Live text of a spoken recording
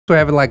We're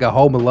having like a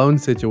Home Alone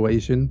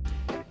situation.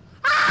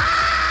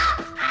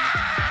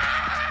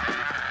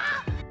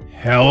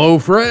 Hello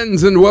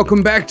friends, and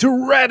welcome back to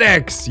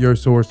ReddX, your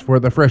source for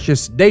the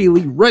freshest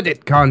daily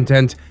Reddit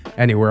content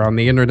anywhere on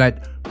the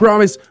internet.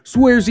 Promise,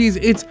 swearsies,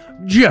 it's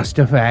just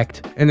a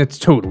fact, and it's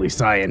totally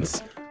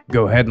science.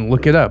 Go ahead and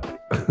look it up.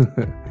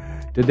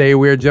 Today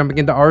we're jumping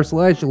into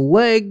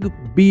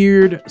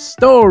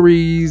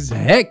r/LegbeardStories.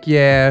 Heck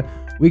yeah,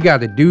 we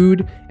got a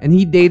dude, and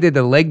he dated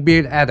a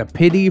legbeard out of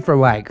pity for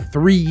like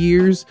 3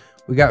 years.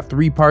 We got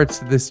 3 parts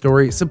to this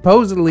story.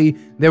 Supposedly,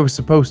 there was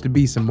supposed to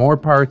be some more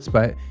parts,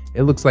 but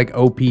it looks like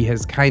OP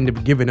has kind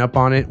of given up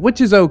on it,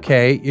 which is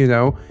okay, you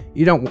know.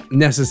 You don't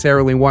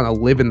necessarily want to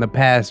live in the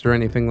past or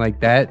anything like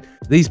that.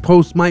 These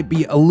posts might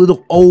be a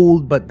little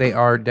old, but they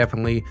are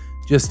definitely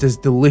just as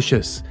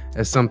delicious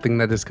as something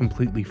that is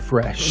completely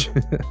fresh.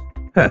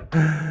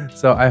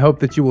 So I hope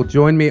that you will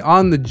join me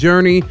on the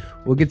journey.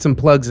 We'll get some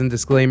plugs and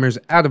disclaimers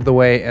out of the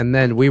way, and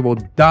then we will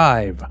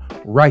dive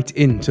right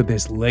into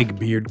this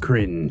legbeard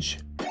cringe.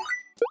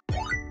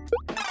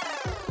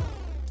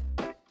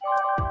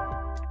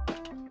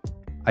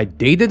 I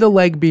dated a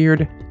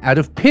legbeard out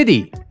of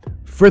pity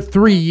for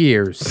 3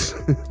 years.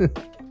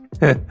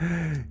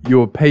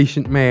 You a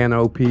patient man,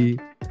 OP.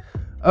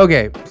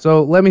 Okay,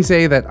 so let me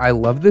say that I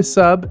love this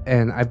sub,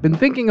 and I've been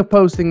thinking of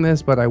posting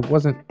this, but I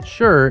wasn't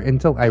sure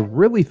until I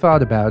really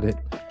thought about it.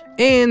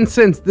 And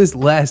since this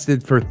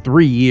lasted for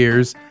 3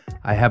 years,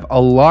 I have a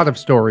lot of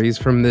stories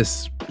from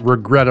this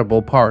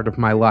regrettable part of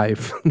my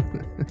life.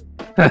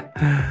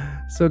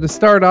 So to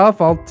start off,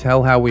 I'll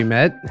tell how we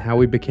met, how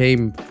we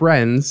became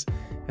friends,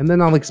 and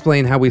then I'll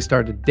explain how we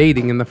started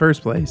dating in the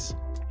first place.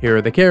 Here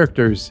are the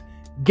characters.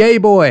 Gay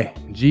boy,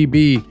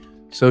 GB,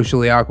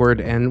 socially awkward,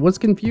 and was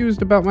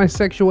confused about my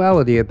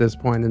sexuality at this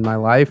point in my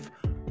life.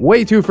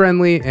 Way too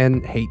friendly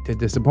and hate to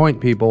disappoint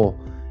people.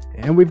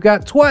 And we've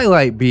got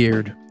Twilight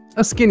Beard,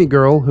 a skinny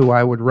girl who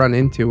I would run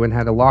into and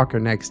had a locker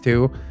next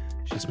to.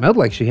 She smelled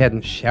like she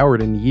hadn't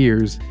showered in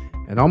years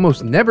and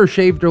almost never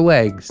shaved her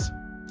legs.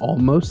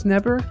 Almost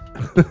never?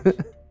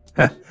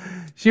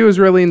 She was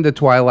really into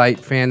Twilight,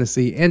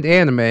 fantasy, and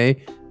anime.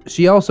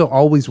 She also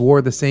always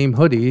wore the same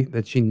hoodie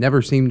that she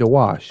never seemed to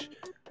wash.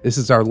 This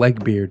is our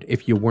legbeard,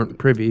 if you weren't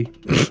privy.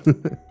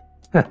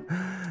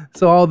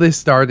 So all this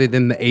started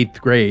in the 8th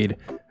grade.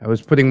 I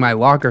was putting my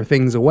locker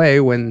things away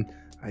when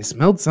I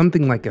smelled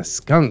something like a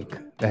skunk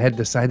that had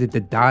decided to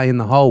die in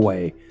the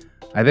hallway.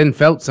 I then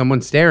felt someone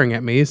staring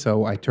at me,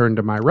 so I turned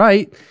to my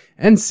right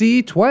and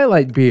see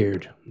Twilight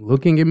Beard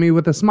looking at me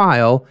with a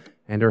smile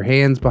and her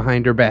hands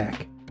behind her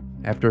back.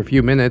 After a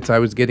few minutes, I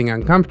was getting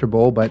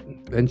uncomfortable, but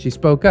then she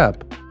spoke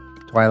up.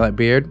 Twilight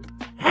Beard.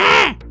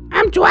 Hi,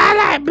 I'm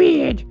Twilight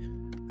Beard.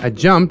 I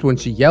jumped when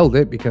she yelled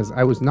it because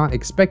I was not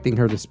expecting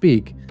her to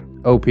speak.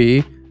 OP.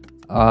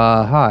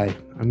 Hi,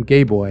 I'm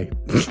gay boy.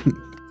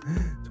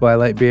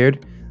 Twilight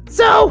Beard.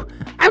 So,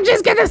 I'm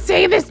just gonna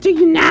say this to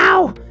you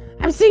now.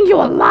 I've seen you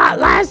a lot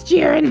last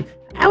year, and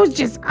I was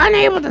just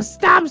unable to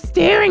stop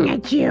staring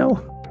at you.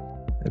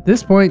 At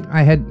this point,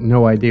 I had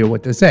no idea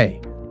what to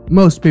say.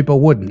 Most people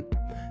wouldn't.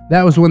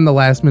 That was when the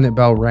last-minute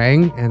bell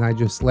rang, and I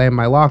just slammed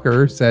my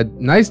locker, said,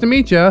 "Nice to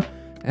meet ya,"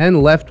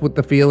 and left with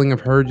the feeling of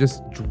her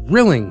just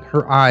drilling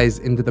her eyes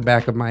into the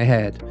back of my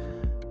head.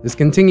 This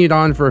continued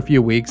on for a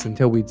few weeks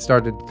until we'd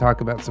started to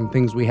talk about some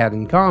things we had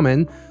in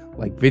common,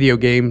 like video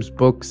games,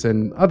 books,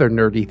 and other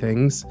nerdy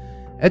things.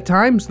 At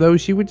times, though,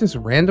 she would just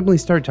randomly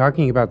start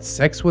talking about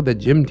sex with a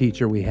gym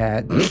teacher we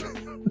had.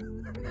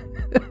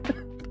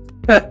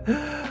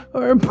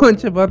 Or a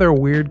bunch of other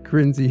weird,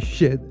 cringy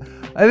shit.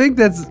 I think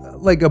that's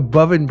like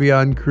above and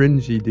beyond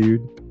cringy,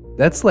 dude.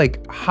 That's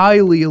like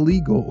highly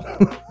illegal.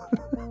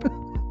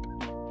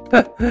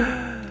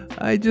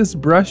 I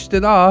just brushed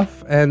it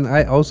off, and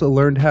I also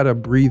learned how to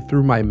breathe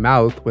through my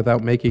mouth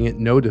without making it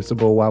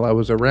noticeable while I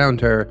was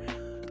around her.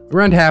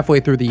 Around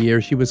halfway through the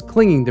year, she was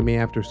clinging to me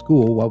after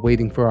school while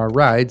waiting for our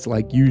rides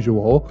like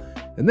usual,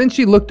 and then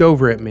she looked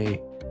over at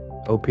me.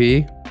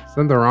 OP,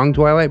 something wrong,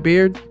 Twilight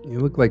Beard? You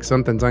look like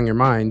something's on your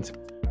mind.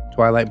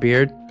 Twilight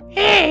Beard.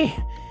 Hey,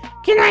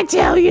 can I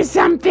tell you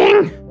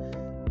something?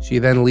 She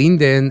then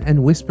leaned in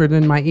and whispered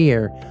in my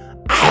ear,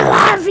 I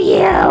love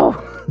you!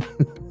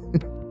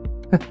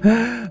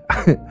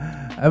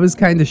 I was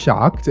kind of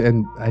shocked,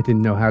 and I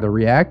didn't know how to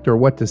react or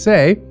what to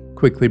say,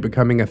 quickly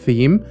becoming a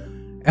theme.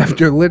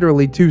 After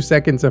literally 2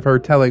 seconds of her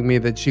telling me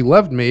that she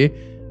loved me,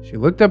 she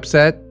looked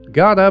upset,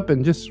 got up,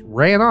 and just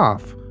ran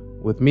off,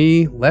 with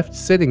me left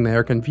sitting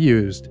there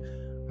confused.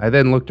 I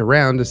then looked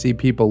around to see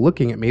people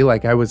looking at me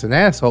like I was an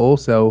asshole,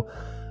 so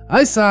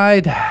I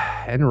sighed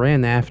and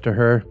ran after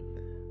her.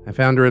 I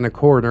found her in a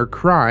corner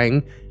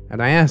crying,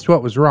 and I asked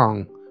what was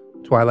wrong.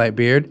 Twilight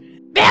Beard.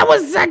 That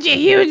was such a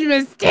huge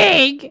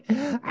mistake.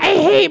 I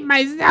hate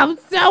myself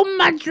so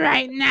much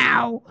right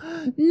now.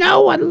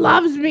 No one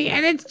loves me,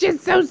 and it's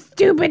just so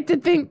stupid to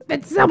think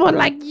that someone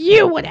like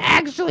you would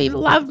actually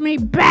love me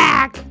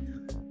back.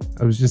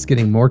 I was just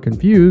getting more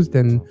confused,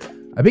 and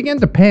I began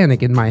to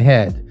panic in my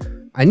head.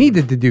 I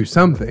needed to do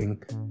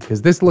something,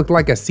 because this looked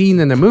like a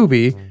scene in a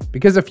movie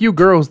because a few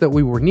girls that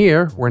we were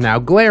near were now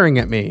glaring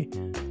at me.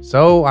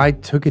 So I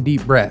took a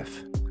deep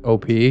breath.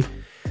 OP.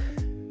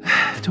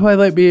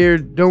 Twilight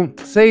Beard, don't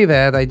say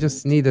that. I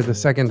just needed a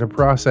second to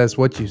process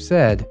what you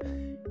said.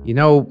 You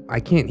know,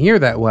 I can't hear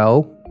that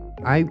well.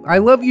 I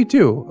love you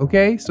too,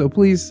 okay? So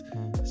please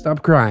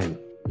stop crying.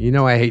 You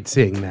know I hate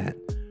seeing that.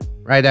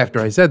 Right after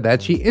I said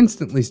that, she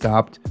instantly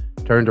stopped,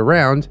 turned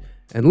around,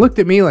 and looked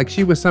at me like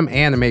she was some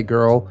anime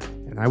girl,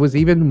 and I was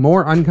even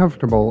more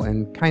uncomfortable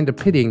and kind of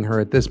pitying her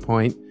at this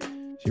point.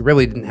 She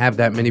really didn't have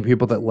that many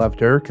people that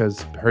loved her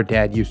because her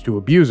dad used to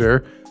abuse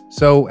her,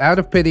 so out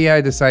of pity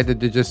I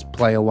decided to just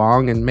play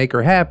along and make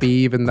her happy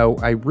even though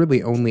I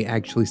really only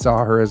actually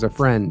saw her as a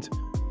friend.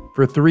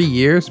 For 3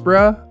 years,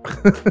 bruh?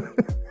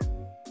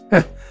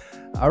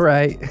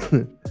 Alright.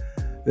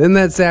 Then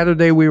that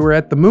Saturday we were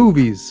at the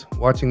movies,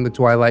 watching the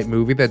Twilight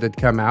movie that had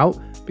come out,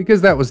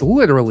 because that was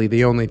literally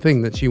the only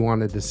thing that she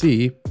wanted to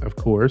see, of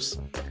course.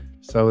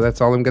 So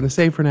that's all I'm gonna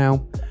say for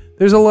now.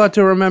 There's a lot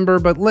to remember,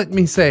 but let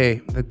me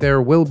say that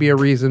there will be a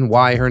reason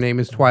why her name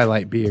is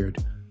Twilight Beard.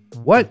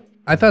 What?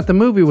 I thought the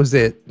movie was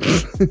it.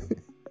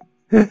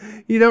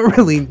 You don't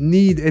really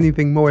need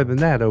anything more than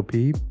that, OP.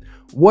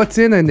 What's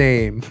in a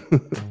name?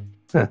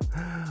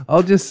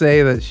 I'll just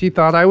say that she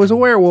thought I was a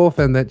werewolf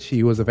and that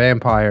she was a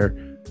vampire.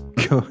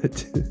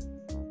 Good.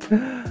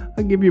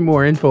 I'll give you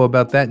more info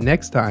about that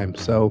next time,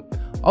 so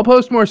I'll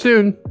post more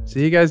soon.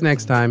 See you guys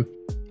next time.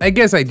 I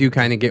guess I do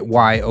kind of get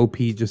why OP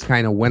just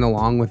kind of went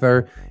along with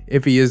her.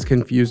 If he is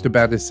confused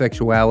about his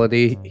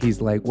sexuality,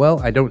 he's like,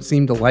 well, I don't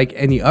seem to like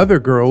any other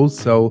girls,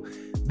 so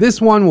this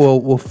one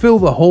will fill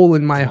the hole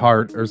in my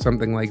heart or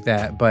something like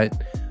that.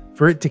 But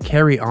for it to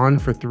carry on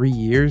for 3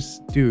 years,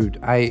 dude,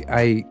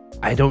 I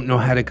don't know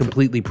how to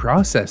completely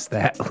process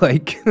that.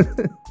 Like,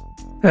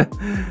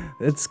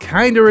 it's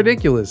kind of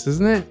ridiculous,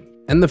 isn't it?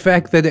 And the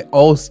fact that it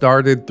all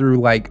started through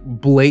like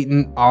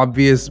blatant,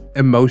 obvious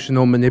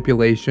emotional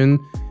manipulation.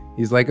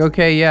 He's like,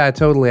 okay, yeah,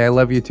 totally, I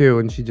love you too.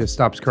 And she just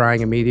stops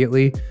crying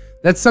immediately.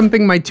 That's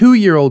something my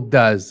 2-year-old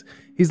does.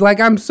 He's like,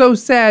 I'm so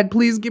sad,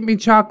 please give me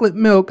chocolate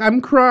milk, I'm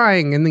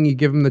crying. And then you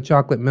give him the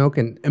chocolate milk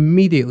and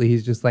immediately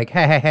he's just like,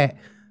 ha ha ha,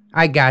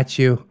 I got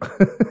you.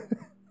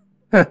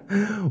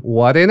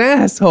 What an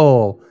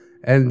asshole.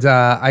 And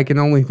I can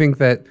only think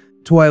that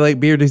Twilight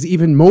Beard is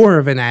even more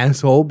of an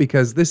asshole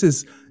because this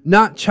is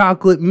not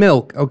chocolate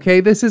milk, okay?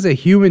 This is a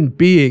human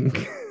being.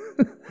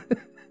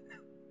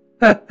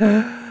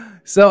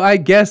 So I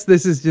guess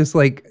this is just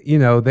like, you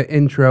know, the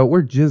intro.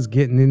 We're just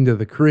getting into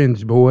the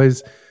cringe,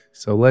 boys.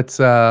 So let's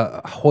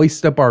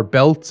hoist up our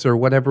belts or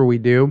whatever we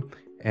do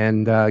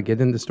and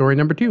get into story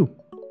number 2.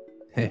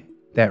 Hey,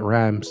 that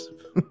rhymes.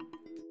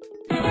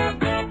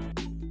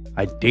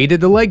 I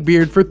dated a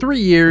Legbeard for 3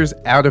 years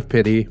out of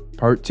pity,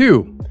 part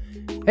 2.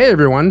 Hey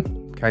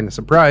everyone, kind of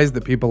surprised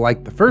that people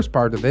liked the first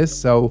part of this,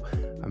 so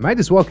I might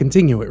as well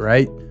continue it,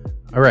 right?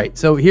 Alright,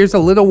 so here's a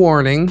little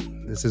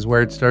warning. This is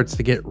where it starts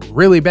to get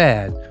really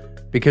bad,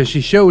 because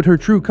she showed her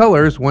true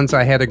colors once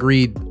I had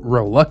agreed,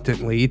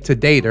 reluctantly, to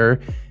date her,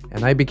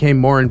 and I became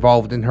more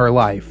involved in her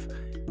life.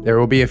 There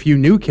will be a few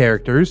new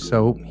characters,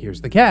 so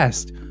here's the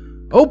cast.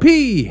 OP,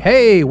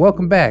 hey,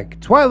 welcome back.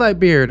 Twilight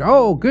Beard,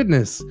 oh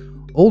goodness.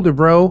 Older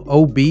bro,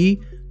 OB,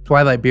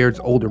 Twilight Beard's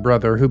older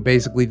brother, who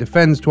basically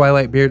defends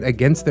Twilight Beard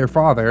against their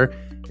father,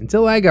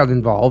 until I got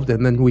involved,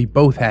 and then we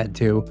both had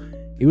to.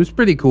 He was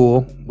pretty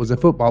cool, was a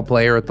football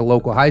player at the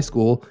local high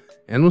school,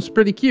 and was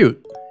pretty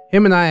cute.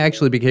 Him and I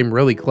actually became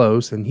really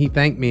close, and he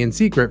thanked me in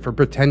secret for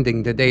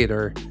pretending to date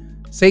her.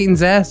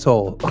 Satan's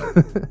asshole.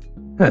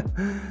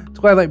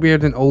 Twilight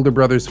Beard and older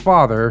brother's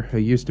father, who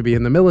used to be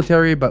in the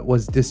military but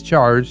was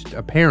discharged,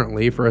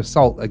 apparently, for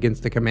assault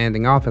against a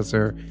commanding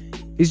officer.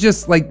 He's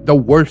just like the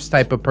worst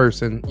type of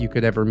person you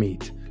could ever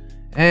meet.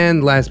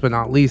 And last but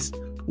not least,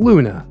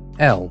 Luna,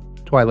 L,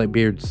 Twilight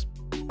Beard's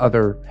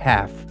other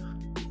half.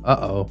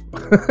 Uh-oh.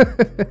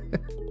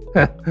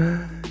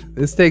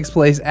 This takes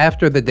place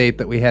after the date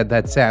that we had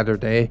that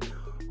Saturday.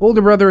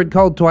 Older brother had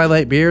called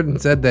Twilight Beard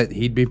and said that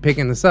he'd be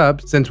picking us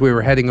up since we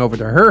were heading over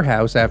to her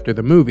house after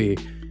the movie.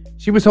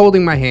 She was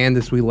holding my hand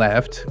as we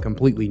left,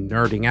 completely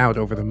nerding out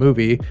over the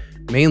movie,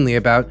 mainly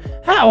about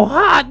how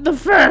hot the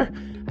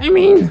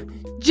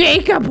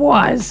Jacob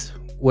was.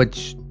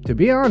 Which, to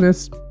be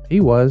honest, he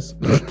was.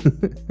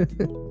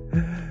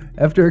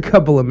 After a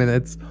couple of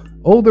minutes,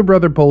 older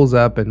brother pulls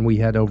up and we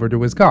head over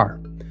to his car.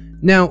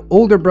 Now,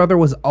 older brother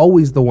was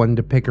always the one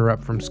to pick her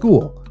up from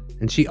school,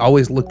 and she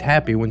always looked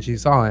happy when she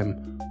saw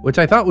him, which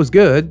I thought was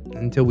good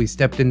until we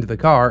stepped into the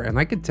car and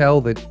I could tell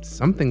that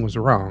something was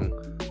wrong.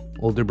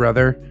 Older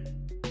brother,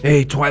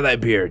 hey Twilight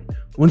Beard,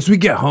 once we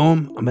get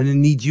home, I'm gonna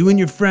need you and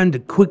your friend to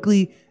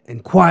quickly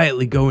and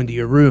quietly go into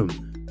your room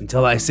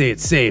until I say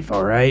it's safe,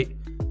 alright?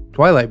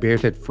 Twilight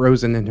Beard had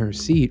frozen in her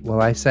seat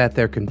while I sat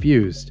there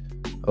confused.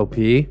 OP,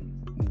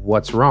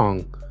 what's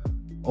wrong?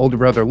 Older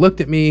brother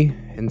looked at me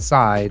and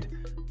sighed,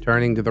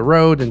 turning to the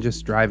road and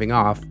just driving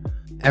off.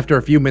 After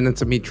a few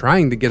minutes of me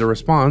trying to get a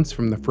response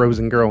from the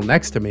frozen girl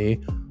next to me,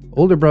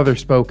 older brother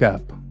spoke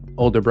up.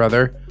 Older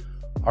brother,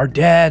 Our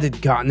dad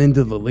had gotten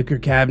into the liquor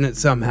cabinet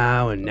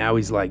somehow, and now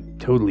he's like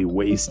totally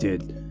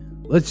wasted.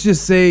 Let's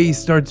just say he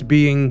starts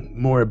being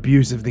more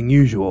abusive than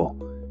usual.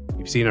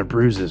 You've seen our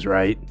bruises,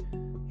 right?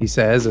 He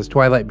says as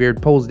Twilight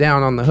Beard pulls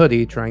down on the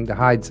hoodie, trying to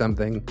hide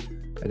something.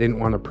 I didn't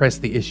want to press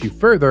the issue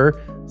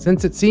further,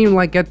 since it seemed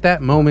like at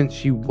that moment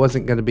she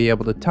wasn't going to be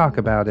able to talk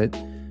about it.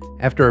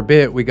 After a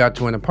bit, we got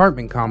to an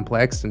apartment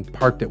complex and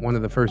parked at one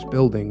of the first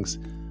buildings.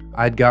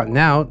 I'd gotten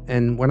out,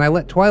 and when I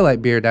let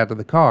Twilight Beard out of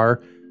the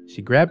car,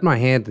 she grabbed my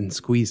hand and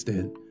squeezed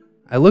it.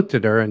 I looked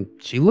at her, and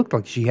she looked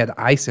like she had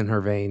ice in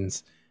her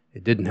veins.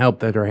 It didn't help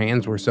that her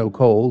hands were so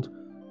cold.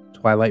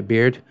 Twilight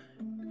Beard.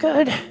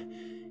 Could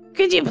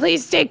you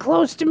please stay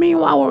close to me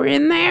while we're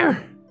in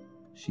there?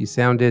 She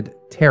sounded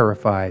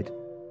terrified.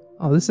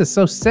 Oh, this is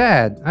so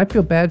sad. I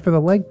feel bad for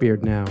the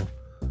Legbeard now.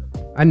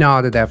 I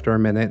nodded after a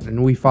minute,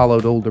 and we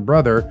followed older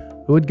brother,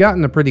 who had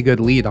gotten a pretty good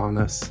lead on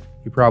us.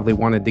 He probably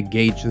wanted to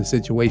gauge the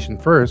situation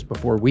first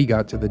before we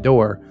got to the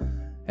door.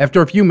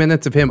 After a few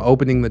minutes of him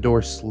opening the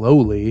door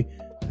slowly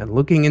and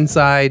looking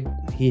inside,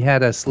 he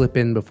had us slip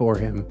in before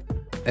him.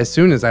 As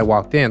soon as I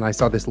walked in, I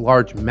saw this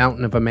large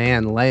mountain of a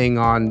man laying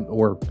on,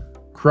 or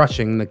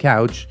crushing, the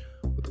couch,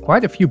 with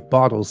quite a few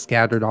bottles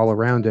scattered all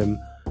around him.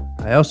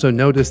 I also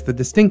noticed the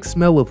distinct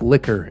smell of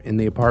liquor in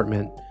the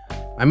apartment.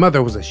 My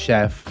mother was a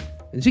chef,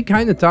 and she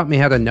kind of taught me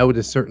how to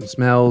notice certain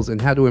smells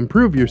and how to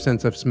improve your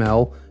sense of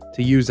smell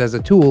to use as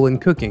a tool in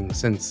cooking,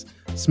 since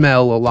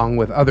smell, along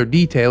with other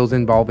details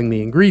involving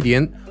the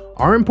ingredient,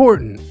 are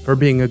important for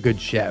being a good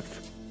chef.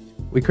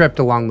 We crept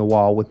along the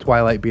wall with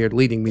Twilight Beard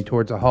leading me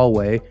towards a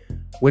hallway.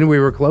 When we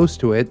were close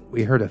to it,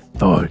 we heard a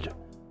thud.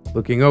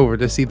 Looking over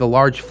to see the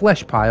large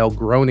flesh pile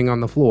groaning on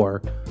the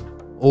floor.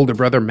 Older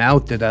brother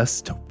mouthed at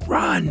us to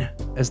run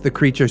as the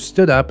creature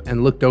stood up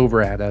and looked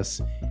over at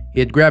us. He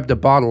had grabbed a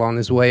bottle on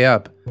his way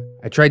up.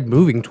 I tried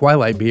moving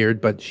Twilight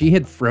Beard, but she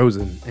had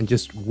frozen and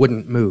just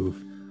wouldn't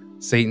move.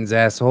 Satan's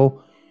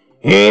asshole.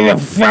 Who the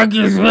fuck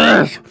is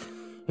this?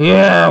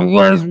 Yeah,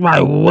 where's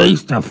my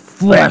waste of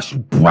flesh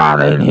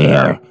brought in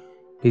here?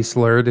 He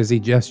slurred as he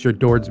gestured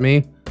towards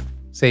me.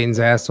 Satan's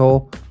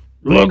asshole.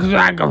 Looks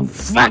like a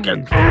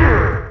fucking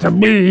to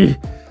me.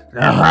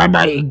 Now how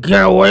about you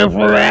get away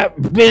from that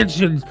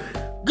bitch and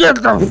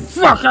get the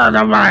fuck out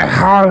of my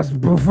house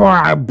before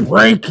I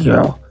break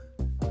you?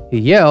 He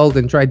yelled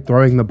and tried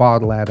throwing the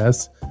bottle at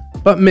us,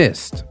 but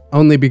missed,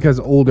 only because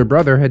older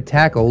brother had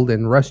tackled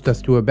and rushed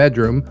us to a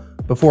bedroom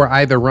before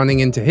either running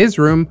into his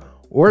room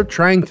or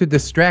trying to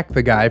distract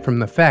the guy from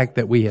the fact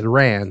that we had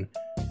ran.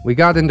 We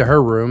got into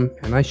her room,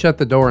 and I shut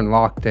the door and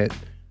locked it,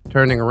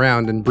 turning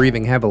around and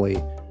breathing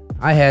heavily.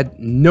 I had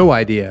no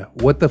idea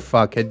what the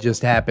fuck had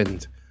just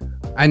happened.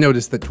 I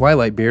noticed that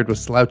Twilight Beard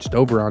was slouched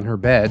over on her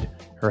bed,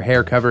 her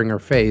hair covering her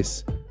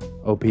face.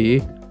 OP,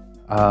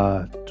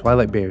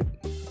 Twilight Beard,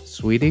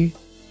 sweetie,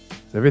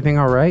 is everything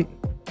alright?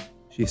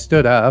 She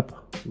stood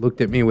up,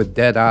 looked at me with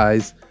dead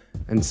eyes,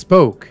 and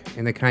spoke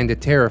in a kind of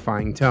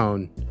terrifying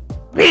tone.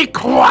 Be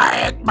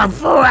quiet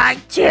before I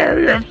tear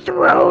your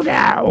throat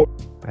out.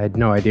 I had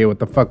no idea what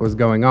the fuck was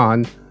going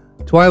on.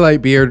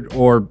 Twilight Beard,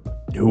 or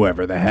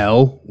whoever the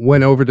hell,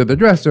 went over to the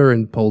dresser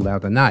and pulled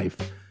out a knife.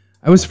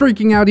 I was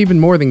freaking out even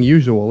more than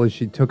usual as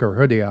she took her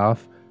hoodie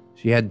off.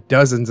 She had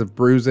dozens of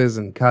bruises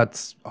and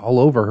cuts all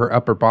over her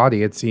upper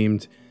body, it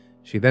seemed.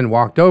 She then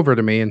walked over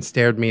to me and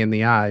stared me in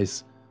the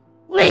eyes.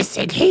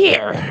 Listen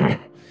here.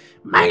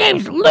 My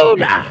name's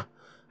Luna.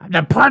 I'm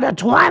the part of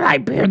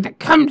Twilight Beard that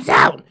comes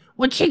out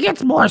when she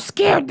gets more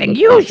scared than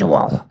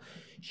usual.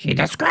 She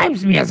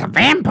describes me as a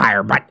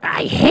vampire, but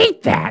I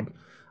hate that.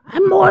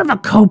 I'm more of a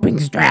coping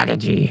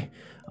strategy.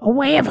 A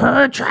way of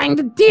her trying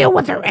to deal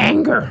with her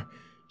anger.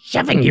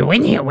 Shoving you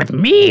in here with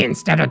me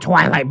instead of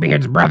Twilight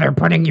Beard's brother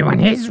putting you in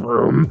his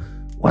room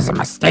was a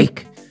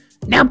mistake.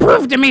 Now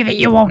prove to me that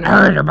you won't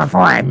hurt her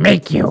before I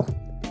make you.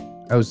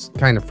 I was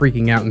kind of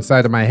freaking out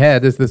inside of my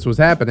head as this was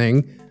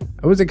happening.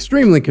 I was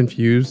extremely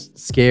confused,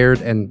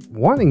 scared, and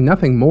wanting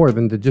nothing more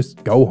than to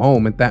just go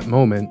home at that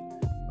moment.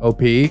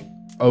 OP,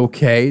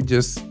 okay,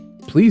 just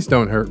please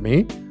don't hurt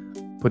me.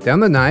 Put down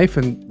the knife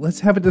and let's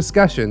have a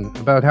discussion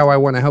about how I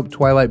want to help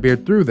Twilight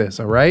Beard through this,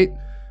 alright?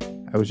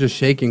 I was just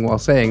shaking while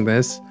saying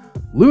this.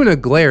 Luna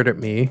glared at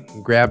me,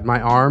 grabbed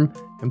my arm,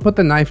 and put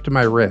the knife to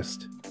my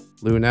wrist.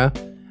 Luna,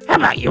 how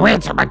about you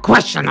answer my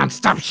question and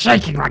stop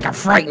shaking like a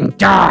frightened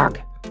dog?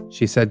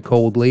 She said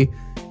coldly.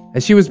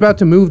 As she was about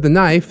to move the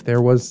knife,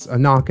 there was a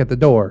knock at the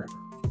door.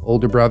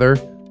 Older brother,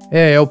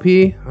 hey OP,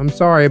 I'm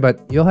sorry, but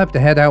you'll have to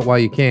head out while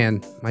you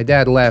can. My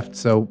dad left,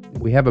 so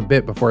we have a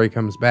bit before he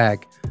comes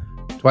back.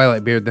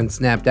 Twilight Beard then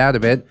snapped out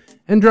of it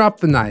and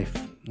dropped the knife,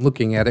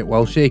 looking at it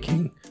while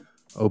shaking.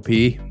 OP,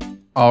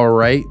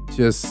 alright,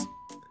 just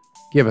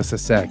give us a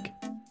sec.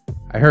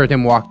 I heard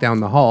him walk down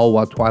the hall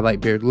while Twilight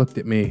Beard looked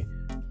at me.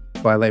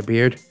 Twilight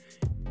Beard,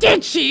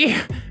 did she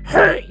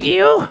hurt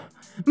you?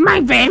 My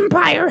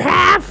vampire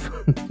half?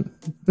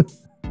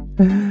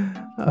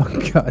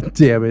 Oh god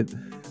damn it.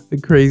 The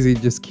crazy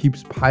just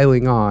keeps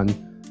piling on.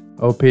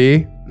 OP,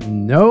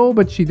 no,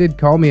 but she did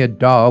call me a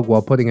dog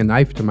while putting a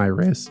knife to my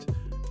wrist.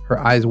 Her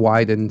eyes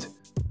widened.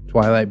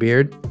 Twilight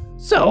Beard.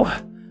 So,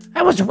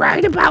 I was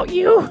right about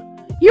you?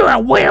 You're a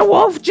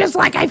werewolf just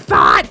like I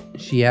thought?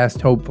 She asked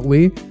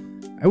hopefully.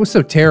 I was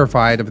so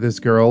terrified of this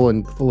girl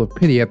and full of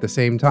pity at the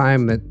same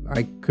time that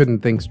I couldn't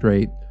think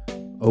straight.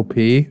 OP?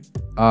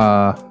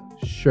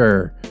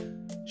 Sure.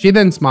 She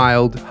then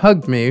smiled,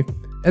 hugged me,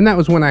 and that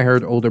was when I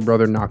heard older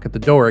brother knock at the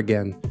door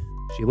again.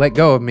 She let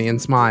go of me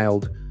and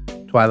smiled.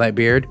 Twilight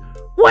Beard.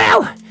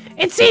 Well,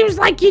 it seems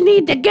like you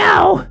need to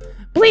go.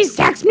 Please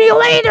text me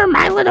later,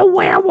 my little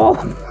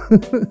werewolf.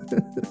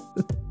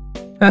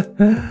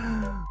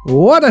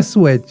 What a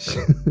switch.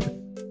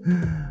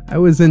 I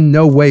was in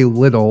no way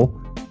little.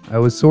 I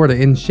was sorta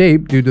in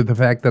shape due to the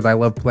fact that I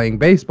love playing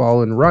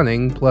baseball and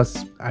running,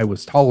 plus I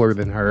was taller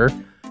than her.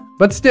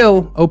 But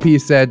still, OP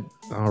said,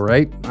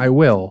 alright, I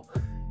will.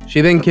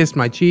 She then kissed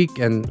my cheek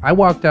and I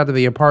walked out of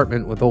the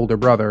apartment with older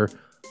brother.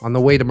 On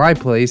the way to my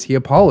place, he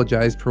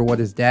apologized for what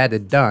his dad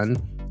had done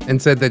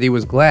and said that he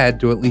was glad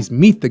to at least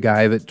meet the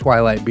guy that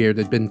Twilight Beard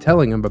had been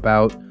telling him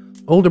about.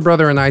 Older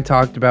brother and I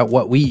talked about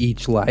what we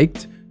each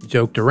liked,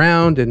 joked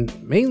around,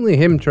 and mainly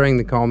him trying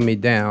to calm me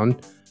down.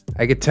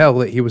 I could tell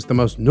that he was the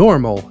most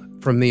normal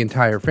from the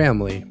entire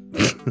family.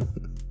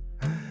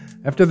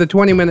 After the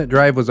 20-minute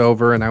drive was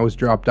over and I was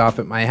dropped off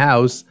at my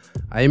house,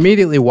 I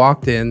immediately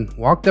walked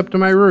up to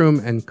my room,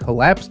 and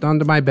collapsed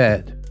onto my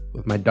bed,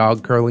 with my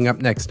dog curling up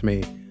next to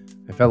me.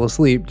 I fell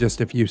asleep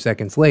just a few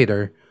seconds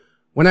later.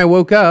 When I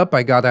woke up,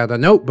 I got out a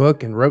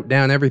notebook and wrote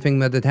down everything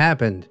that had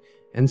happened,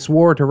 and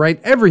swore to write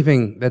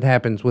everything that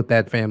happens with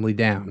that family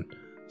down.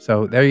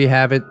 So there you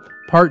have it,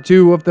 part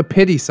 2 of the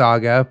Pity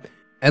Saga,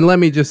 and let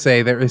me just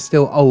say there is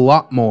still a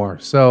lot more,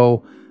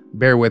 so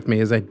bear with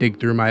me as I dig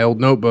through my old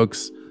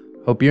notebooks.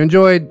 Hope you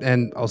enjoyed,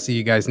 and I'll see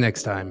you guys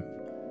next time.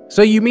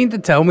 So you mean to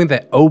tell me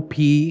that OP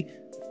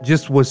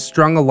just was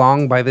strung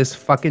along by this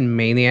fucking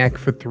maniac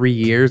for 3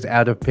 years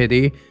out of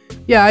pity?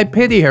 Yeah, I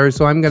pity her,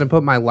 so I'm gonna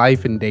put my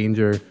life in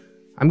danger.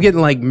 I'm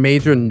getting like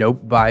major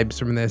Nope vibes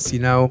from this, you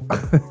know?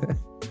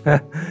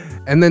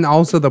 And then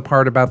also the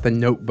part about the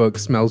notebook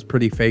smells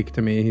pretty fake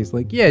to me. He's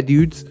like, yeah,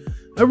 dudes,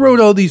 I wrote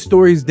all these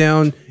stories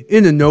down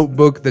in a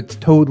notebook that's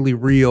totally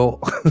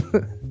real.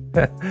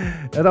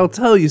 And I'll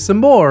tell you some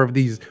more of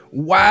these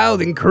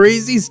wild and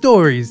crazy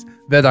stories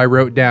that I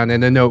wrote down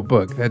in a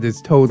notebook that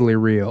is totally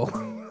real.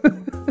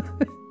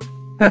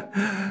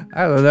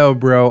 I don't know,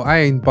 bro. I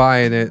ain't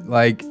buying it.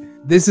 Like,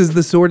 this is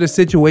the sort of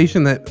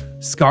situation that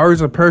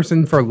scars a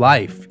person for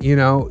life, you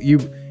know?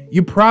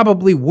 You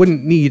probably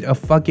wouldn't need a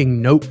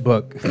fucking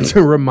notebook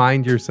to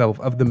remind yourself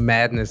of the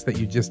madness that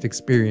you just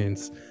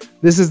experienced.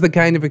 This is the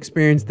kind of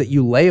experience that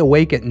you lay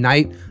awake at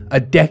night a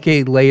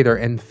decade later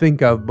and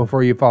think of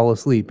before you fall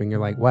asleep, and you're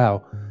like,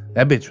 wow,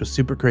 that bitch was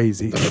super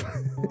crazy.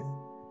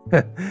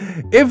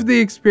 If the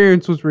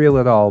experience was real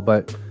at all,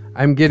 but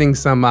I'm getting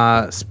some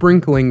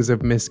sprinklings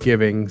of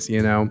misgivings,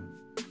 you know?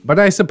 But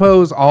I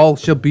suppose all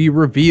shall be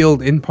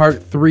revealed in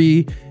part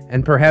 3,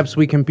 and perhaps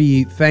we can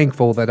be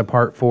thankful that a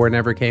part 4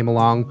 never came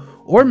along,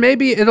 or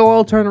maybe it'll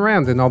all turn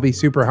around and I'll be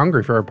super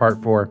hungry for a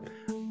part 4.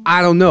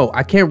 I don't know,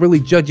 I can't really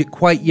judge it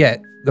quite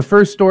yet. The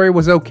first story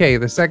was okay,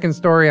 the second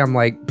story I'm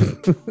like,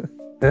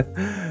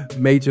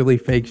 majorly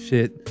fake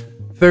shit.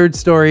 Third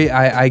story,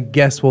 I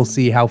guess we'll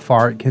see how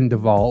far it can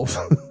devolve.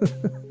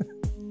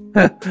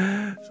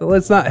 So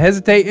let's not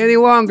hesitate any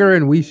longer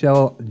and we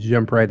shall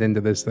jump right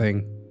into this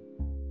thing.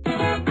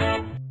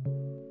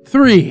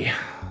 3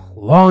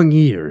 long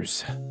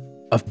years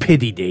of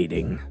pity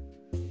dating.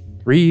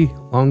 3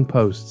 long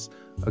posts.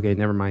 Okay,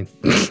 never mind.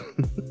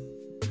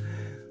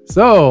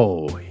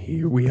 So,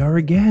 here we are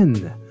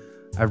again.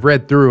 I've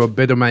read through a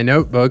bit of my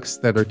notebooks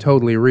that are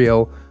totally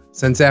real,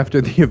 since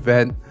after the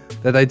event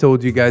that I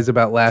told you guys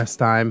about last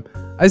time,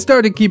 I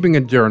started keeping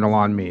a journal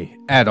on me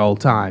at all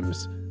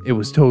times. It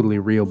was totally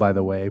real, by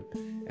the way.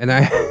 And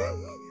I'm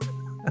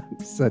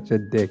such a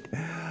dick.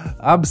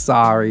 I'm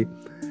sorry.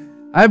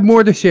 I have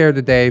more to share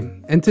today,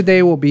 and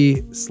today will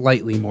be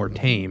slightly more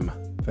tame.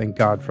 Thank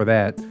God for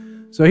that.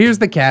 So here's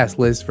the cast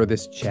list for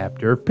this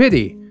chapter of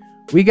Pity.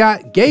 We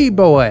got Gay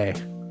Boy.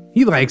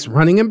 He likes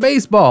running and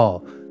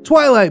baseball.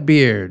 Twilight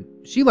Beard.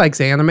 She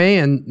likes anime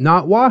and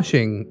not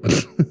washing.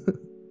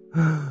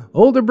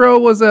 Older Bro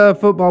was a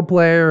football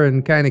player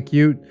and kind of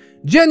cute.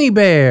 Jenny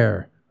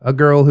Bear. A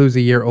girl who's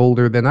a year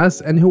older than us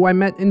and who I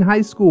met in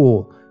high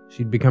school.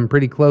 She'd become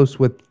pretty close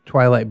with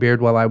Twilight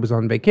Beard while I was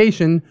on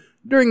vacation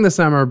during the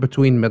summer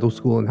between middle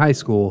school and high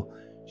school.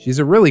 She's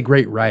a really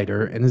great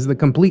writer and is the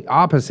complete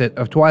opposite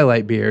of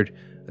Twilight Beard,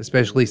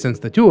 especially since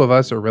the two of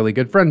us are really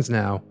good friends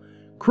now.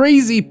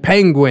 Crazy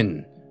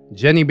Penguin.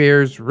 Jenny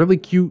Bear's really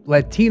cute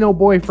Latino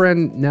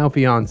boyfriend, now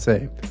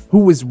fiance, who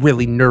was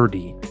really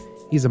nerdy.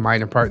 He's a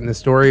minor part in the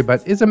story,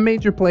 but is a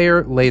major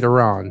player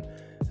later on.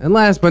 And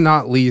last but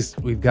not least,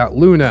 we've got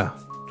Luna,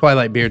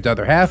 Twilight Beard's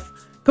other half,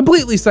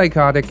 completely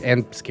psychotic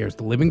and scares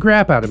the living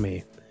crap out of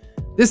me.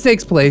 This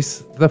takes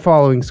place the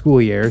following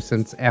school year,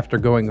 since after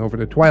going over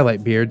to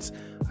Twilight Beard's,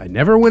 I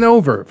never went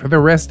over for the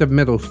rest of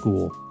middle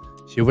school.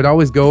 She would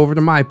always go over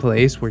to my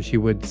place, where she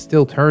would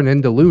still turn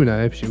into Luna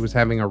if she was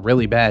having a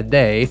really bad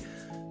day.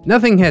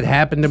 Nothing had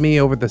happened to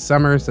me over the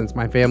summer since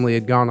my family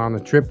had gone on a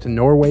trip to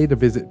Norway to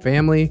visit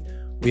family.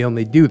 We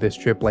only do this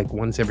trip like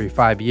once every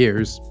 5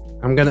 years.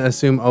 I'm gonna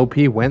assume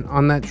OP went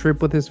on that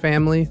trip with his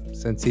family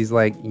since he's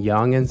like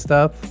young and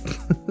stuff.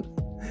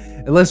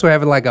 Unless we're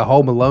having like a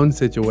Home Alone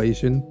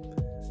situation.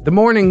 The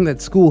morning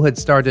that school had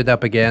started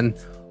up again,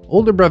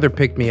 older brother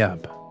picked me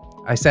up.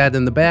 I sat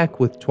in the back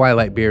with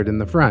LegbeardStories in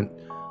the front.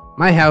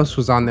 My house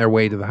was on their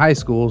way to the high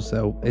school,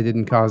 so it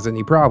didn't cause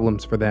any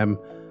problems for them.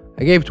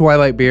 I gave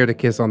LegbeardStories a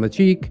kiss on the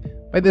cheek.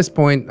 By this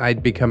point,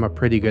 I'd become a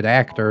pretty good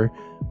actor,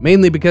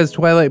 mainly because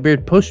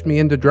LegbeardStories pushed me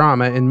into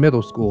drama in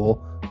middle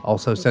school.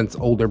 Also, since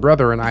older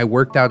brother and I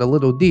worked out a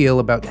little deal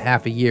about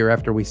half a year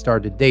after we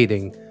started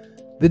dating.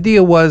 The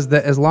deal was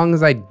that as long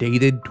as I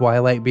dated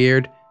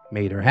LegbeardStories,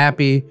 made her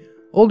happy,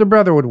 older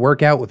brother would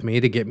work out with me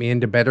to get me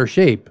into better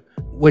shape,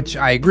 which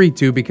I agreed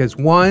to because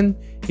 1,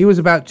 he was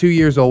about 2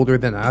 years older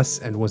than us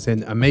and was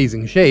in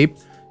amazing shape,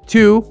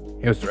 2,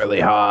 he was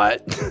really hot,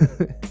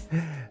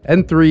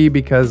 and 3,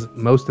 because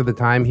most of the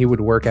time he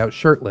would work out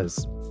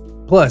shirtless.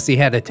 Plus, he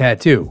had a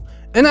tattoo,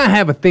 and I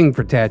have a thing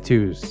for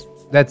tattoos.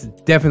 That's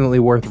definitely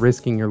worth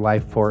risking your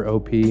life for,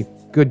 OP.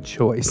 Good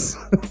choice.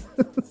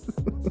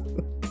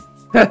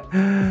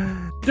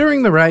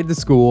 During the ride to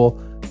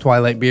school,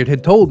 LegbeardStories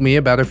had told me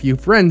about a few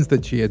friends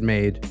that she had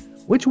made,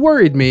 which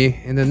worried me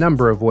in a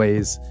number of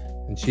ways,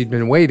 and she'd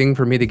been waiting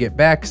for me to get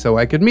back so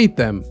I could meet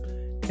them.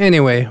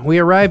 Anyway, we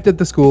arrived at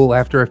the school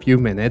after a few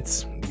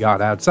minutes,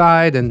 got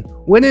outside, and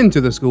went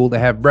into the school to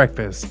have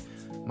breakfast.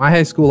 My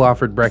high school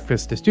offered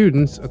breakfast to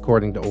students,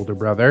 according to older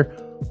brother.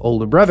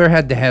 Older brother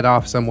had to head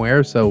off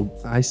somewhere, so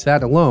I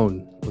sat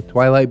alone, with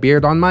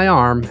LegbeardStories on my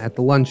arm at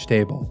the lunch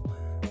table.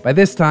 By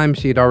this time,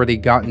 she had already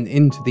gotten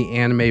into the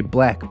anime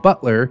Black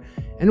Butler,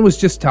 and was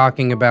just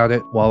talking about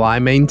it while I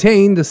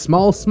maintained a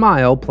small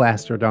smile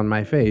plastered on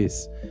my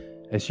face.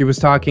 As she was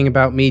talking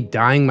about me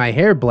dyeing my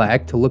hair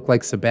black to look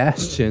like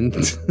Sebastian,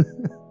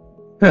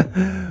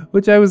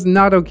 which I was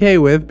not okay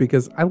with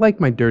because I like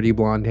my dirty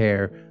blonde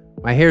hair.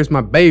 My hair's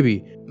my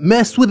baby.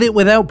 Mess with it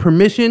without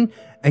permission,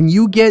 and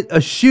you get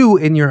a shoe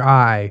in your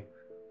eye.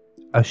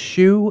 A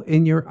shoe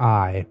in your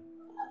eye.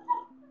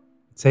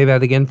 Say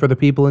that again for the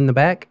people in the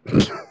back.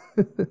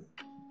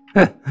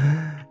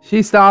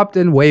 She stopped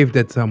and waved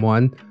at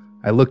someone.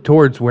 I looked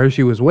towards where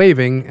she was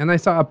waving, and I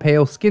saw a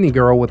pale, skinny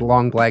girl with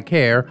long black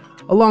hair,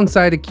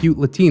 alongside a cute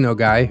Latino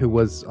guy who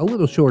was a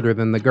little shorter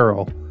than the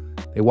girl.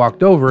 They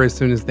walked over as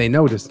soon as they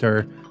noticed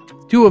her.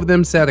 2 of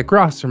them sat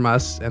across from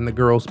us, and the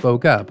girl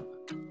spoke up.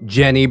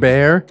 Jenny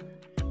Bear?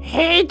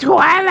 Hey,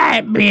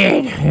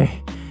 LegbeardStories.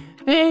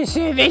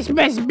 This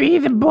must be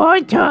the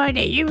boy toy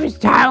that you was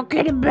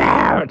talking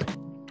about.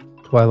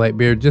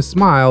 LegbeardStories just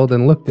smiled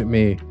and looked at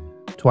me.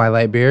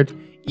 LegbeardStories,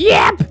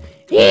 Yep,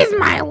 he's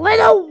my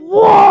little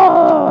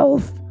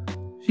wolf.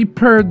 she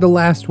purred the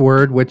last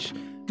word, which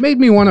made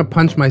me want to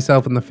punch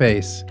myself in the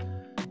face.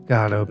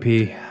 God, OP,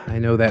 I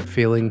know that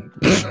feeling.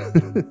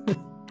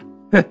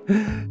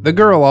 The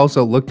girl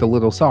also looked a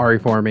little sorry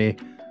for me.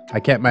 I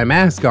kept my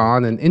mask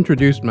on and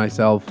introduced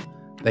myself.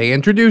 They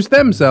introduced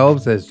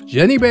themselves as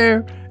Jenny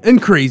Bear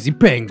and Crazy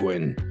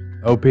Penguin.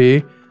 OP,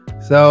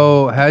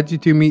 so how'd you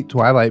 2 meet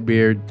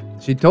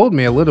LegbeardStories? She told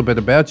me a little bit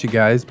about you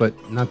guys, but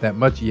not that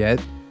much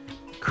yet.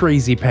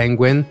 Crazy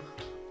Penguin.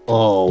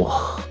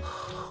 Oh,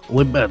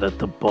 we met at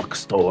the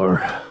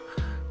bookstore.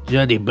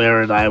 Jenny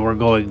Bear and I were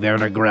going there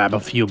to grab a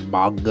few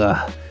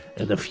manga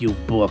and a few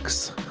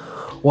books.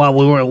 While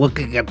we were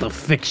looking at the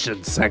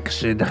fiction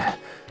section,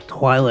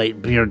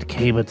 LegbeardStories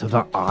came into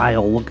the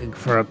aisle looking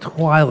for a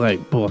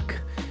Twilight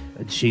book,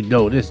 and she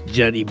noticed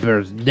Jenny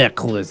Bear's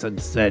necklace and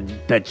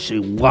said that she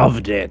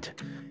loved it.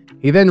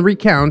 He then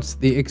recounts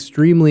the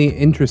extremely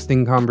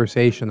interesting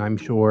conversation, I'm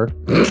sure,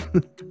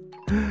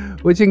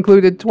 which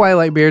included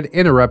LegbeardStories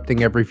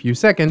interrupting every few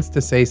seconds to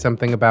say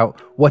something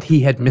about what he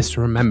had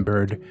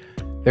misremembered.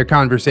 Their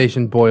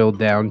conversation boiled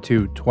down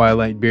to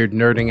LegbeardStories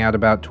nerding out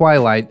about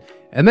Twilight,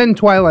 and then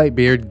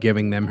LegbeardStories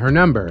giving them her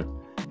number.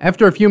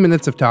 After a few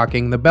minutes of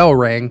talking, the bell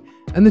rang,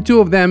 and the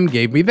 2 of them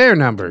gave me their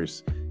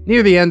numbers.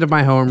 Near the end of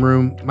my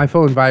homeroom, my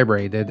phone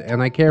vibrated,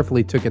 and I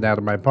carefully took it out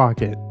of my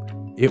pocket.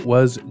 It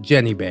was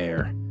Jenny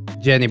Bear.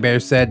 Jenny Bear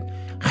said,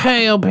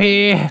 Hey, OP.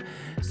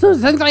 So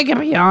since I can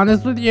be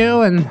honest with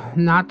you and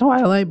not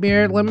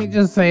LegbeardStories, let me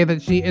just say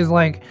that she is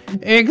like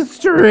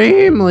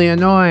extremely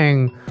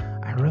annoying.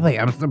 I really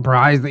am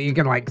surprised that you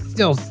can like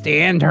still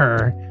stand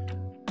her.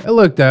 I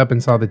looked up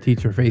and saw the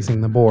teacher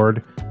facing the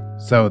board.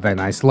 So then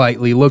I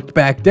slightly looked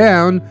back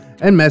down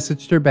and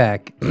messaged her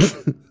back.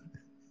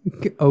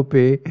 OP,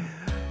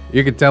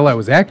 you could tell I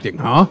was acting,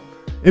 huh?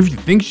 If you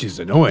think she's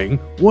annoying,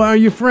 why are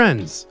you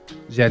friends?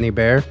 Jenny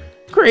Bear.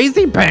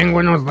 Crazy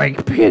Penguin was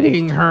like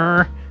pitying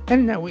her,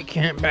 and now we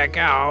can't back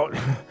out.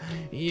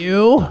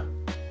 You?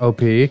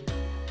 OP,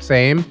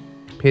 same,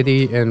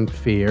 pity and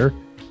fear.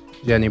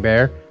 Jenny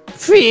Bear.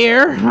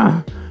 Fear?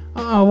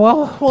 Oh,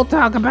 well, we'll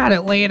talk about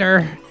it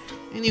later.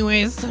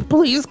 Anyways,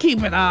 please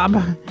keep it up.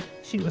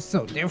 She was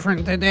so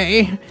different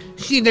today.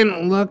 She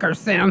didn't look or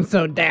sound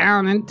so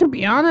down, and to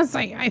be honest,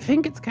 I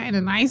think it's kind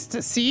of nice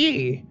to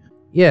see.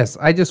 Yes,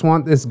 I just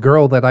want this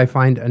girl that I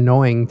find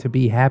annoying to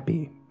be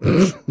happy.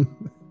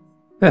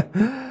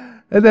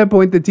 At that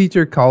point, the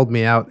teacher called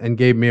me out and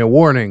gave me a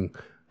warning.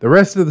 The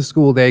rest of the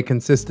school day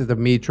consisted of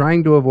me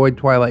trying to avoid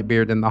Twilight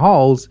Beard in the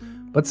halls,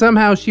 but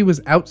somehow she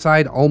was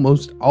outside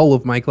almost all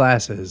of my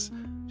classes.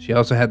 She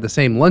also had the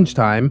same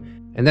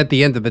lunchtime, and at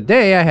the end of the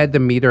day, I had to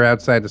meet her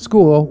outside of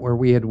school where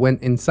we had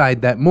went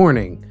inside that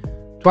morning.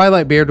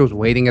 Twilight Beard was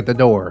waiting at the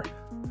door.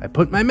 I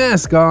put my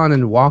mask on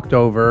and walked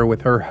over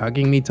with her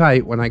hugging me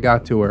tight when I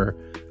got to her.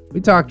 We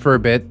talked for a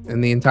bit,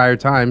 and the entire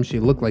time she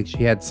looked like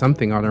she had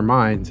something on her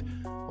mind.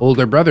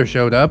 Older brother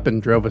showed up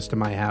and drove us to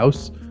my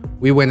house.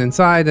 We went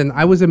inside and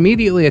I was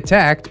immediately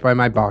attacked by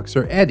my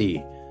boxer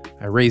Eddie.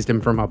 I raised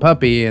him from a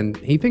puppy and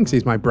he thinks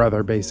he's my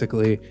brother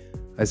basically.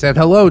 I said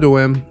hello to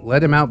him,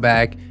 let him out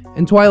back,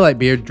 and Twilight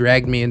Beard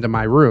dragged me into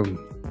my room.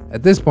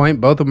 At this point,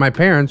 both of my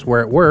parents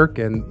were at work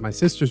and my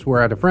sisters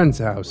were at a friend's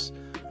house.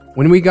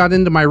 When we got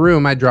into my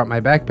room, I dropped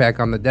my backpack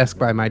on the desk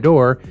by my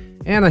door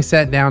and I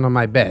sat down on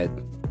my bed.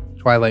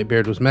 Twilight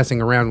Beard was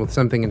messing around with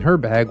something in her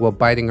bag while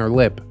biting her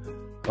lip.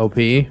 OP,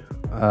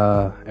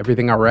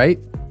 everything alright?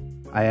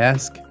 I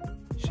ask.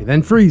 She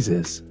then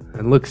freezes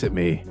and looks at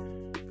me.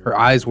 Her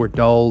eyes were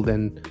dulled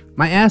and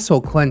my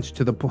asshole clenched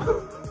to the point.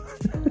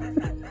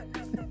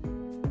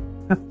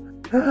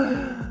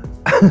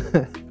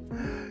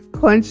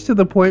 Clenched to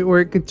the point where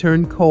it could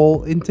turn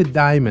coal into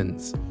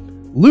diamonds.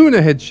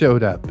 Luna had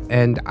showed up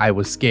and I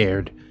was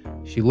scared.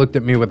 She looked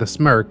at me with a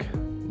smirk.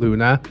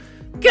 Luna,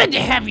 Good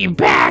to have you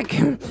back.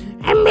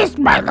 I missed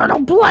my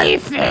little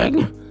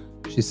plaything,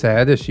 she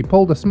said as she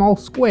pulled a small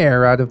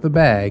square out of the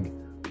bag.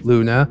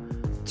 Luna,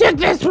 Took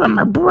this from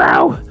her,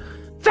 bro.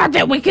 Thought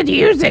that we could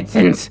use it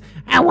since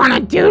I want to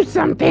do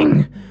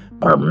something.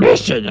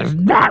 Permission is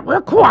not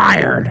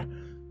required.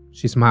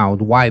 she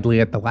smiled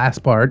widely at the last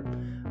part.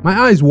 My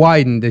eyes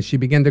widened as she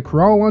began to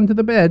crawl onto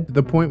the bed to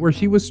the point where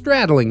she was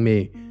straddling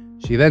me.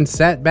 She then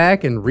sat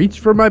back and reached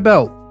for my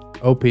belt.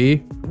 OP,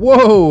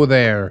 whoa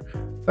there.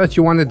 Thought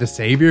you wanted to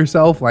save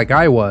yourself like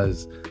I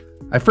was.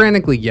 I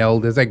frantically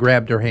yelled as I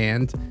grabbed her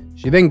hand.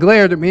 She then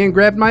glared at me and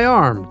grabbed my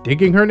arm,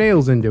 digging her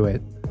nails into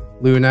it.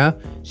 Luna,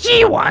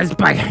 She was,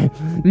 but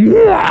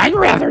I'd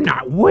rather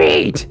not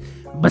wait.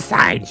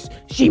 Besides,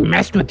 she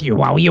messed with you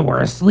while you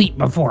were asleep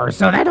before,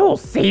 so that whole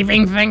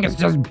saving thing is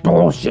just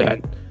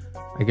bullshit.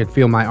 I could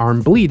feel my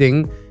arm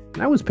bleeding,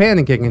 and I was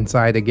panicking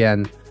inside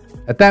again.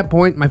 At that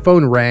point, my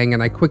phone rang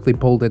and I quickly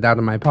pulled it out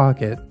of my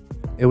pocket.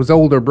 It was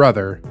older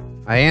brother.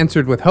 I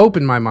answered with hope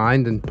in my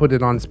mind and put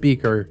it on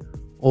speaker.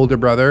 Older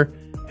brother,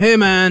 Hey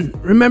man,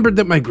 remembered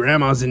that my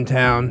grandma's in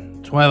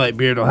town. Twilight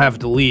Beard will have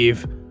to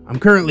leave. I'm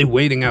currently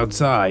waiting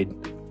outside.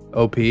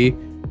 OP,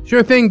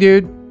 sure thing,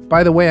 dude.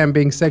 By the way, I'm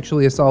being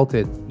sexually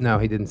assaulted. No,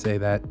 he didn't say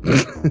that.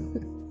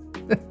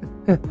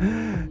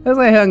 As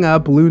I hung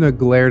up, Luna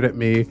glared at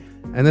me,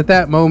 and at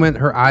that moment,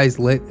 her eyes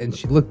lit and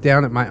she looked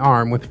down at my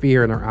arm with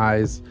fear in her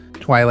eyes.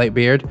 Twilight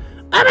Beard,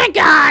 Oh my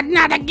god,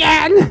 not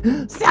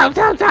again! So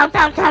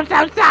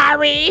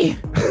sorry!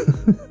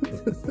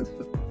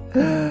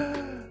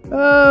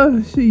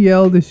 oh, she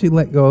yelled as she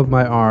let go of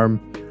my arm.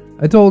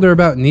 I told her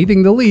about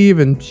needing to leave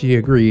and she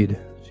agreed.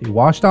 She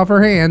washed off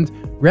her hand,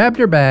 grabbed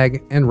her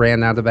bag, and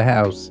ran out of the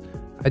house.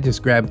 I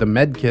just grabbed the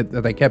med kit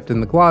that I kept in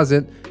the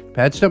closet,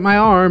 patched up my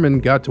arm,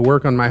 and got to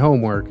work on my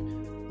homework.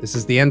 This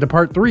is the end of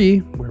part 3,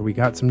 where we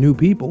got some new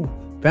people.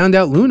 Found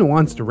out Luna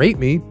wants to rape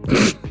me.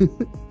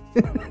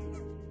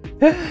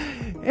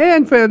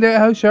 And found out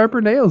how sharp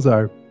her nails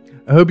are.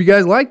 I hope you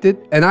guys liked it,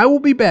 and I will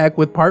be back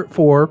with part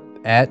 4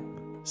 at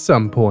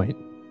some point.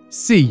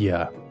 See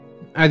ya.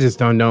 I just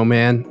don't know,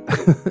 man.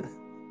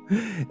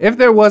 If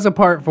there was a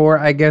part 4,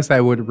 I guess I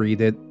would read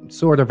it,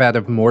 sort of out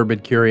of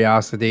morbid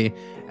curiosity,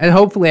 and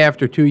hopefully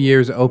after 2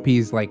 years,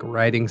 OP's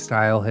writing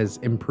style has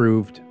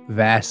improved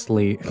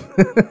vastly.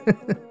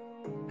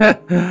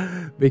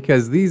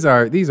 Because these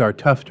are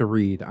tough to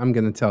read, I'm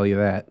gonna tell you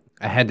that.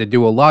 I had to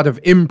do a lot of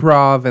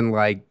improv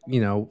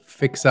and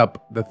fix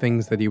up the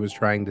things that he was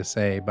trying to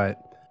say,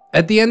 but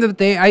at the end of the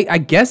day, I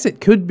guess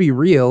it could be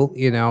real,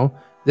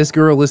 This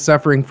girl is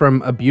suffering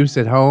from abuse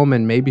at home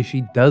and maybe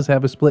she does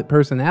have a split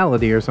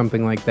personality or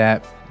something like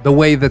that. The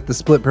way that the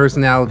split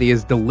personality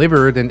is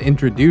delivered and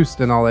introduced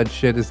and all that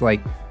shit is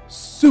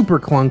super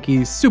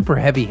clunky, super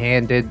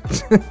heavy-handed,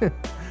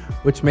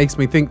 which makes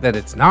me think that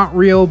it's not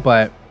real,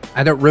 but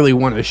I don't really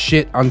want to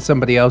shit on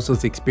somebody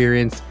else's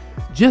experience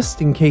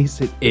just in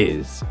case it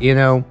is,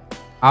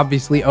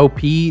 Obviously,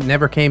 OP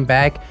never came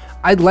back.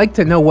 I'd like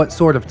to know what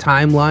sort of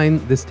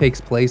timeline this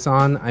takes place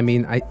on. I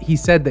mean, he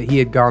said that he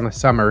had gone a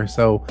summer,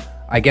 so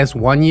I guess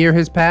 1 year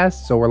has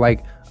passed, so we're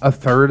a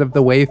third of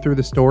the way through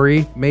the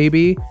story,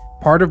 maybe.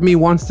 Part of me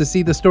wants to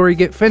see the story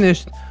get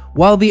finished,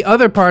 while the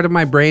other part of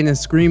my brain is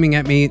screaming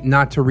at me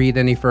not to read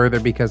any further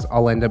because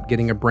I'll end up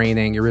getting a brain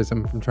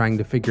aneurysm from trying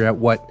to figure out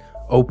what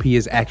OP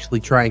is actually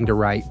trying to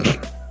write.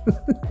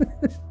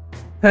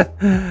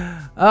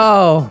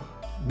 Oh,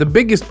 The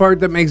biggest part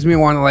that makes me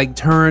want to like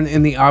turn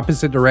in the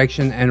opposite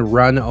direction and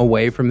run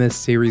away from this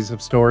series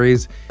of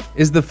stories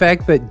is the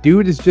fact that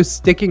dude is just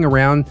sticking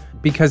around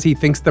because he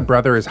thinks the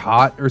brother is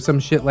hot or some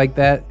shit like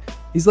that.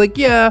 He's like,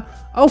 yeah,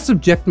 I'll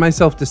subject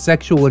myself to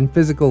sexual and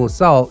physical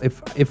assault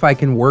if I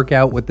can work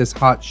out with this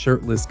hot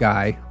shirtless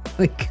guy.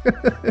 Like,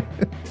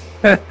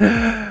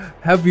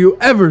 have you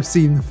ever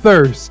seen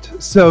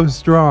thirst so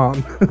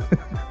strong?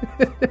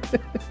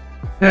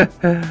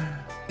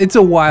 It's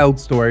a wild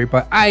story,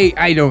 but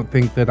I don't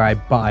think that I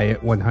buy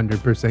it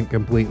 100%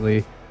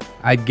 completely.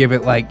 I'd give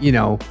it like, you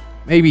know,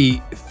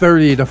 maybe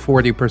 30 to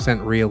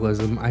 40%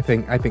 realism. I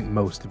think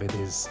most of it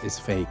is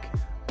fake.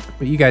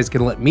 But you guys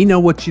can let me know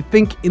what you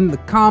think in the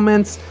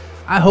comments.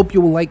 I hope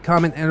you will like,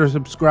 comment, and or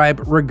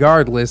subscribe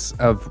regardless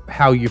of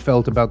how you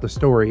felt about the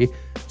story.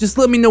 Just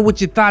let me know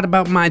what you thought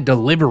about my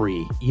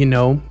delivery, you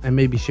know, and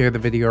maybe share the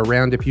video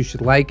around if you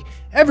should like.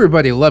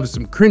 Everybody loves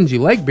some cringy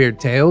Legbeard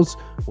tales,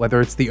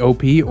 whether it's the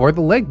OP or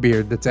the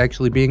Legbeard that's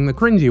actually being the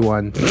cringy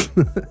one.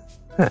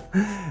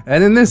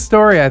 And in this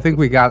story, I think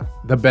we got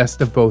the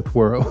best of both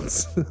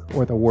worlds,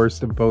 or the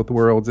worst of both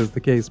worlds, as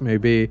the case may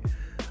be.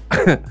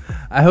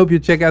 I hope you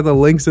check out the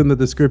links in the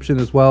description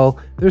as well.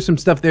 There's some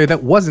stuff there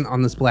that wasn't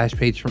on the splash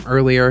page from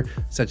earlier,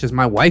 such as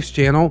my wife's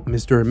channel,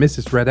 Mr. and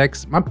Mrs.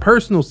 ReddX, my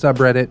personal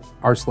subreddit,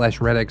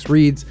 r/ReddX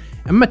Reads,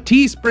 and my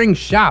Teespring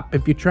shop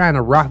if you're trying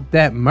to rock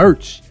that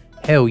merch.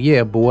 Hell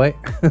yeah, boy.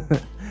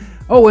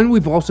 Oh, and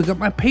we've also got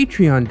my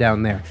Patreon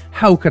down there.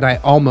 How could I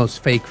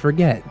almost fake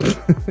forget?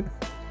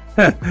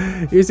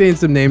 You're seeing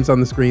some names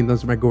on the screen.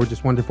 Those are my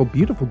gorgeous, wonderful,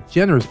 beautiful,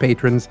 generous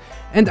patrons.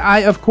 And I,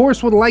 of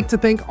course, would like to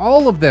thank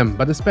all of them,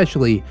 but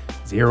especially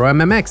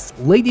ZeroMMX,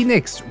 Lady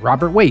Nix,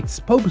 Robert Waits,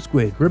 Pope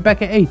Squid,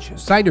 Rebecca H,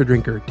 Cider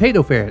Drinker,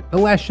 Tato Ferret, The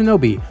Last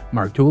Shinobi,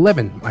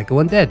 Mark211, Michael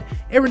Undead,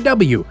 Aaron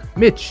W,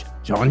 Mitch,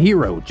 John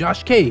Hero,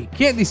 Josh K,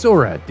 Candy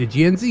Sora,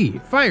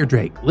 DigiNZ, Fire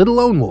Drake, Little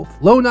Lone Wolf,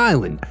 Lone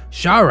Island,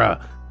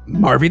 Shara,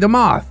 Marvy the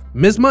Moth,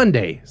 Ms.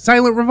 Monday,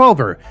 Silent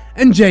Revolver,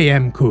 and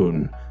JM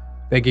Kun.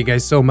 Thank you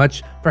guys so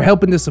much for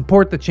helping to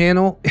support the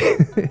channel.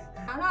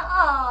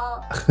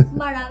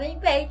 Maraming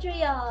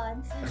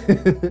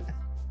Patreons.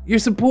 Your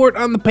support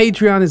on the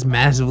Patreon is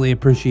massively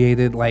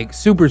appreciated, like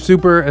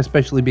super,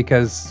 especially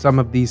because some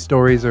of these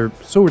stories are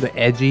sort of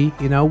edgy,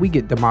 you know, we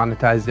get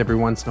demonetized every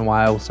once in a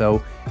while,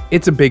 so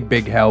it's a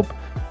big help.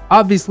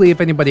 Obviously,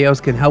 if anybody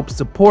else can help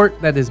support,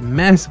 that is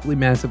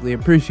massively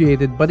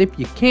appreciated, but if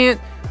you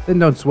can't, then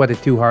don't sweat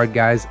it too hard,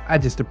 guys. I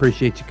just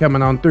appreciate you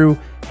coming on through,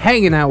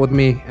 hanging out with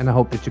me, and I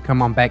hope that you come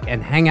on back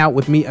and hang out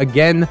with me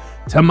again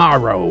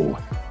tomorrow.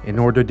 In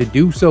order to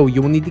do so,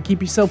 you will need to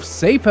keep yourself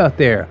safe out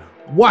there.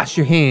 Wash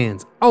your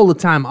hands all the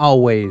time,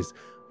 always,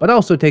 but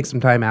also take some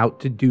time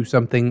out to do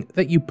something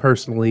that you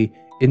personally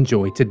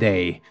enjoy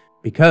today.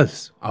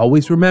 Because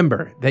always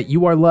remember that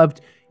you are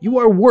loved, you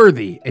are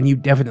worthy, and you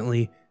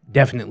definitely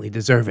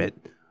deserve it.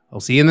 I'll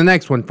see you in the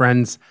next one,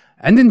 friends.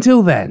 And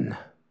until then,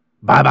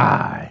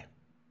 bye-bye.